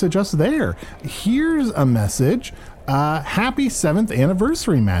and message us there. Here's a message. Happy 7th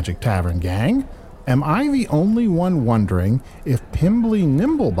anniversary, Magic Tavern gang. Am I the only one wondering if Pimbly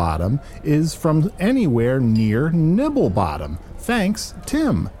Nimblebottom is from anywhere near Nibblebottom? Thanks,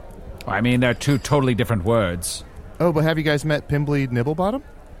 Tim. I mean, they're two totally different words. Oh, but have you guys met Pimbly Nibblebottom?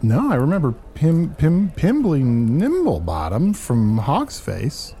 No, I remember Pimbly Nimblebottom from Hog's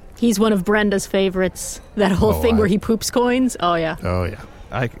Face. He's one of Brenda's favorites. That whole thing where he poops coins. Oh, yeah. Oh, yeah.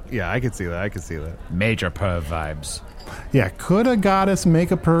 I could see that. Major perv vibes. Yeah, could a goddess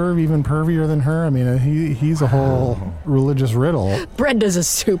make a perv even pervier than her? I mean, he's a whole religious riddle. Brenda's a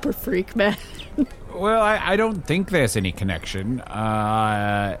super freak, man. Well, I don't think there's any connection.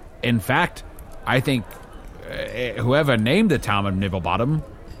 In fact, I think whoever named the town of Nibblebottom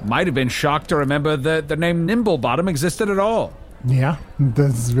might have been shocked to remember that the name Nimblebottom existed at all. Yeah,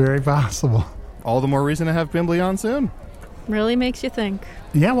 that's very possible. All the more reason to have Pimbly on soon. Really makes you think.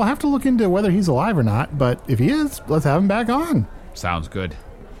 Yeah, we'll have to look into whether he's alive or not, but if he is, let's have him back on. Sounds good.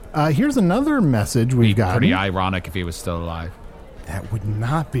 Here's another message we've got. Pretty ironic if he was still alive. That would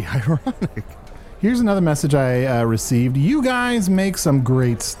not be ironic. Here's another message I received. You guys make some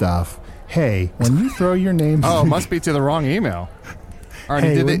great stuff. Hey, when you throw your names... Oh, must be to the wrong email.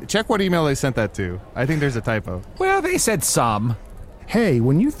 Arnie, check what email they sent that to. I think there's a typo. Well, they said some. Hey,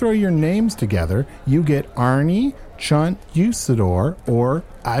 when you throw your names together, you get Arnie, Chunt, Usador, or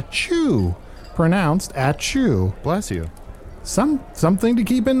Achoo. Pronounced Achoo. Bless you. Something to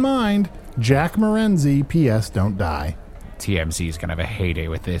keep in mind. Jack Morenzi, P.S. Don't die. TMZ's gonna have a heyday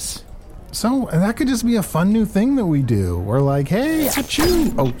with this. So, that could just be a fun new thing that we do. We're like, hey,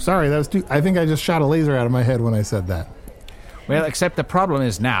 achoo. Oh, sorry, that was too... I think I just shot a laser out of my head when I said that. Well, except the problem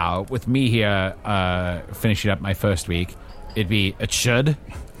is now, with me here finishing up my first week, it'd be a chud.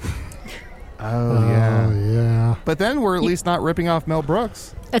 Oh, yeah. Yeah. But then we're at least not ripping off Mel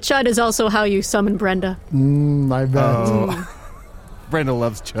Brooks. A chud is also how you summon Brenda. I bet. Oh. Brenda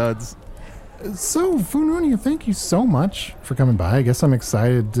loves chuds. So, Fununia, thank you so much for coming by. I guess I'm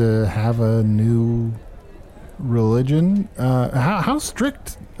excited to have a new religion. How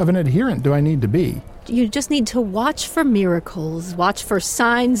strict of an adherent do I need to be? You just need to watch for miracles, watch for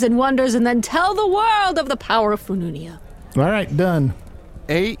signs and wonders, and then tell the world of the power of Fununia. All right, done.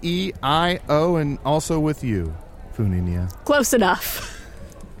 A-E-I-O, and also with you, Fununia. Close enough.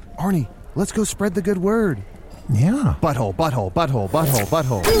 Arnie, let's go spread the good word. Yeah. Butthole, butthole, butthole, butthole,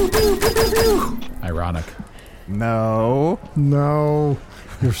 butthole. Ironic. No.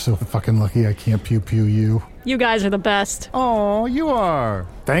 You're so fucking lucky I can't pew-pew you. You guys are the best. Oh, you are.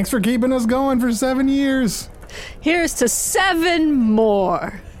 Thanks for keeping us going for 7 years. Here's to 7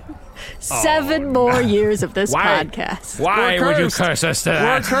 more. 7 more years of this podcast. Why would you curse us to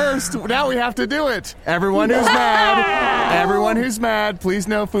that? We're cursed. Now we have to do it. Everyone who's mad, please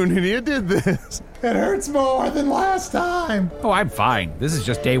know Fununia did this. It hurts more than last time. Oh, I'm fine. This is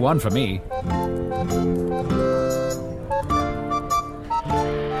just day 1 for me.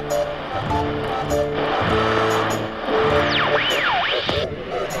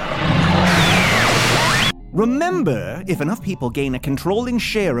 Remember, if enough people gain a controlling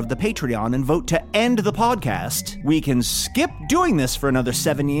share of the Patreon and vote to end the podcast, we can skip doing this for another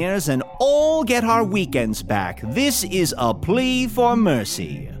 7 years and all get our weekends back. This is a plea for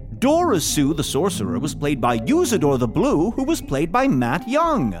mercy. Dorasu the Sorcerer was played by Usador the Blue, who was played by Matt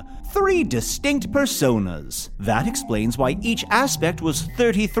Young. 3 distinct personas. That explains why each aspect was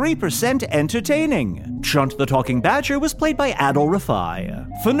 33% entertaining. Chunt the Talking Badger was played by Adol Rafai.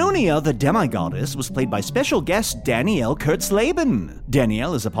 Fununia the Demigoddess was played by special guest Danielle Kurtzleben.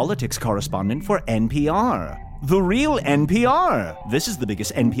 Danielle is a politics correspondent for NPR. The Real NPR. This is the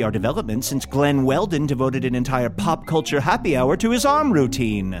biggest NPR development since Glenn Weldon devoted an entire pop culture happy hour to his arm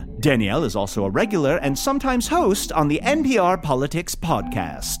routine. Danielle is also a regular and sometimes host on the NPR Politics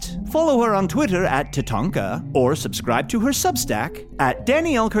podcast. Follow her on Twitter at Tatanka or subscribe to her Substack at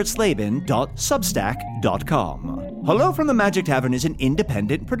daniellekurtzleben.substack.com. Hello from the Magic Tavern is an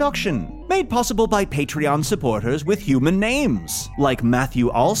independent production, made possible by Patreon supporters with human names, like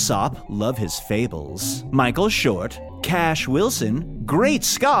Matthew Alsop, love his fables, Michael Short, Cash Wilson, Great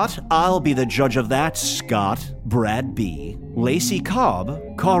Scott, I'll be the judge of that, Scott, Brad B., Lacey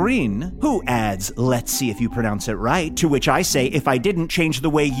Cobb, Corinne, who adds, let's see if you pronounce it right, to which I say, if I didn't change the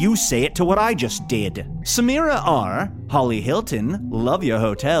way you say it to what I just did. Samira R., Holly Hilton, love your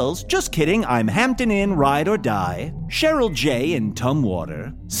hotels, just kidding, I'm Hampton Inn, ride or die, Cheryl J. in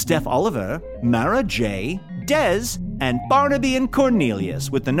Tumwater, Steph Oliver, Mara J., Dez, and Barnaby and Cornelius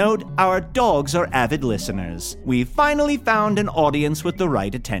with the note, our dogs are avid listeners. We finally found an audience with the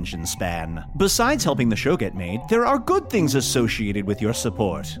right attention span. Besides helping the show get made, there are good things associated with your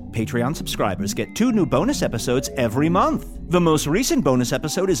support. Patreon subscribers get 2 new bonus episodes every month. The most recent bonus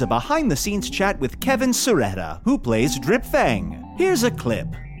episode is a behind-the-scenes chat with Kevin Soretta, who plays Dripfang. Here's a clip.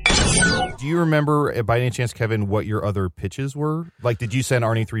 Do you remember, by any chance, Kevin, what your other pitches were? Like, did you send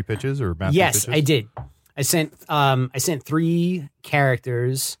Arnie 3 pitches or Matt 3 pitches? Yes, I did. I sent 3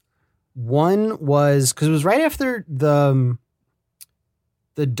 characters. One was because it was right after the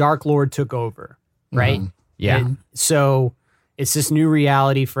Dark Lord took over, right? Mm-hmm. Yeah. And so it's this new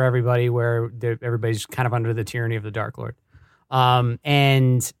reality for everybody where everybody's kind of under the tyranny of the Dark Lord.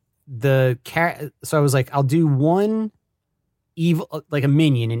 And so I was like, I'll do one evil, like a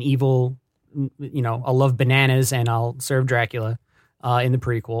minion, an evil. I'll love bananas and I'll serve Dracula. In the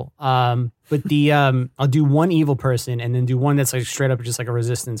prequel. But I'll do one evil person and then do one that's like straight up just like a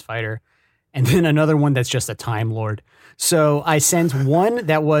resistance fighter. And then another one that's just a Time Lord. So I sent one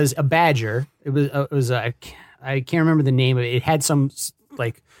that was a badger. It was I can't remember the name of it. It had some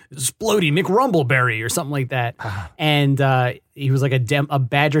like Splody McRumbleberry or something like that. And he was like a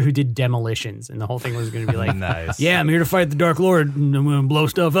badger who did demolitions. And the whole thing was going to be like, nice. Yeah, I'm here to fight the Dark Lord and I'm going to blow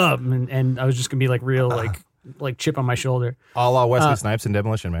stuff up. And I was just going to be like real like chip on my shoulder. A la Wesley Snipes in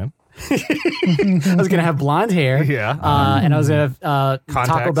Demolition Man. I was going to have blonde hair. Yeah. And I was going to have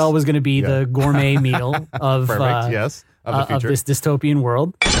Taco Bell was going to be the gourmet meal of Perfect, of this dystopian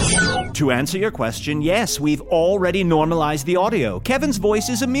world. To answer your question, yes, we've already normalized the audio. Kevin's voice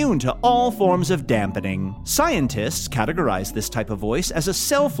is immune to all forms of dampening. Scientists categorize this type of voice as a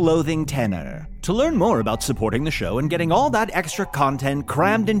self-loathing tenor. To learn more about supporting the show and getting all that extra content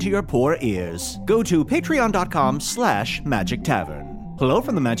crammed into your poor ears, go to patreon.com/Magic Tavern. Hello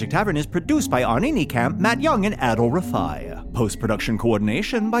from the Magic Tavern is produced by Arnie Niekamp, Matt Young, and Adol Rafai. Post-production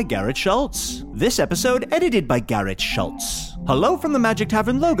coordination by Garrett Schultz. This episode edited by Garrett Schultz. Hello from the Magic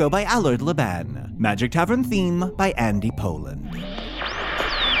Tavern logo by Allard Laban. Magic Tavern theme by Andy Poland.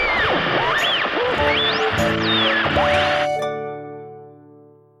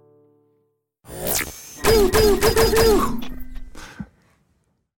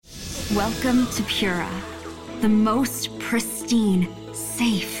 Welcome to Pura, the most pristine,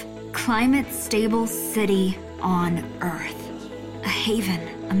 safe, climate-stable city on Earth. A haven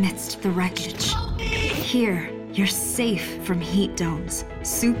amidst the wreckage. Here, you're safe from heat domes,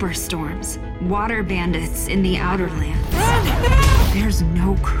 superstorms, water bandits in the outer lands. There's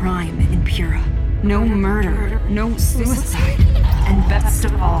no crime in Pura. No murder, no suicide. And best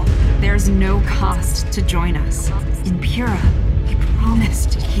of all, there's no cost to join us. In Pura, we promise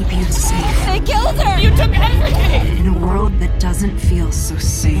to keep you safe. They killed her! You took everything! In a world that doesn't feel so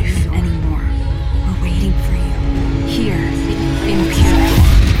safe anymore, we're waiting for you. Here, in Pura.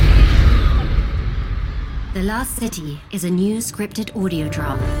 The Last City is a new scripted audio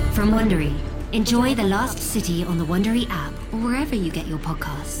drama from Wondery. Enjoy The Last City on the Wondery app or wherever you get your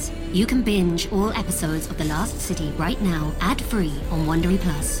podcasts. You can binge all episodes of The Last City right now, ad-free on Wondery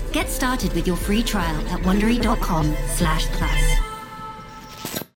Plus. Get started with your free trial at Wondery.com/plus.